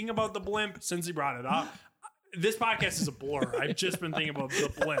thinking about the blimp since he brought it up. This podcast is a blur. I've just been thinking about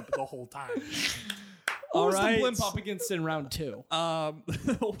the blimp the whole time. Who was Alright. the blimp up against in round two?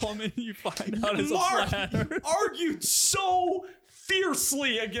 the woman you find out is Mark a flat earth. argued so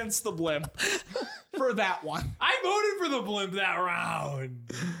fiercely against the blimp for that one. I voted for the blimp that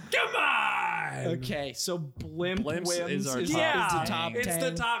round. Come on. Okay, so blimp Blimps wins is our top Yeah, the top it's 10.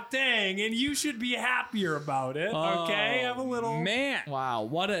 the top 10, and you should be happier about it. Okay, have a little Man. Wow,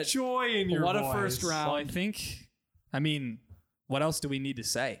 what a joy in your what a voice. first round. Well, I mean, what else do we need to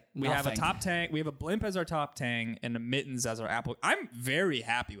say? We have a Nothing. top tang. We have a blimp as our top tang and a mittens as our apple. I'm very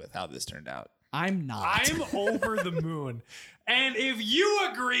happy with how this turned out. I'm not. I'm over the moon. And if you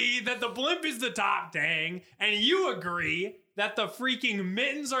agree that the blimp is the top Tang, and you agree that the freaking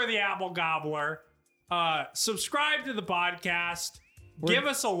mittens are the apple gobbler, subscribe to the podcast. Give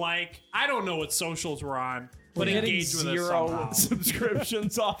us a like. I don't know what socials we're on, but engage with us somehow.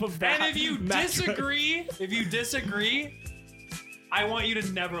 Subscriptions off of that. And if you disagree, I want you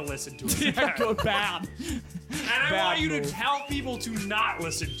to never listen to us. Yeah, go bad. And I want you to tell people to not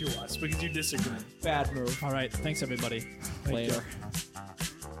listen to us because you disagree. Bad move. All right. Thanks, everybody. Later.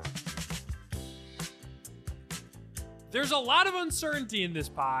 There's a lot of uncertainty in this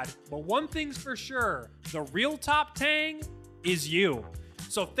pod, but one thing's for sure. The real top Tang is you.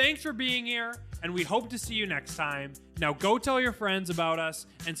 So thanks for being here, and we hope to see you next time. Now go tell your friends about us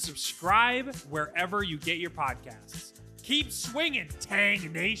and subscribe wherever you get your podcasts. Keep swinging,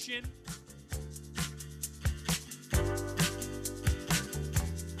 Tang Nation.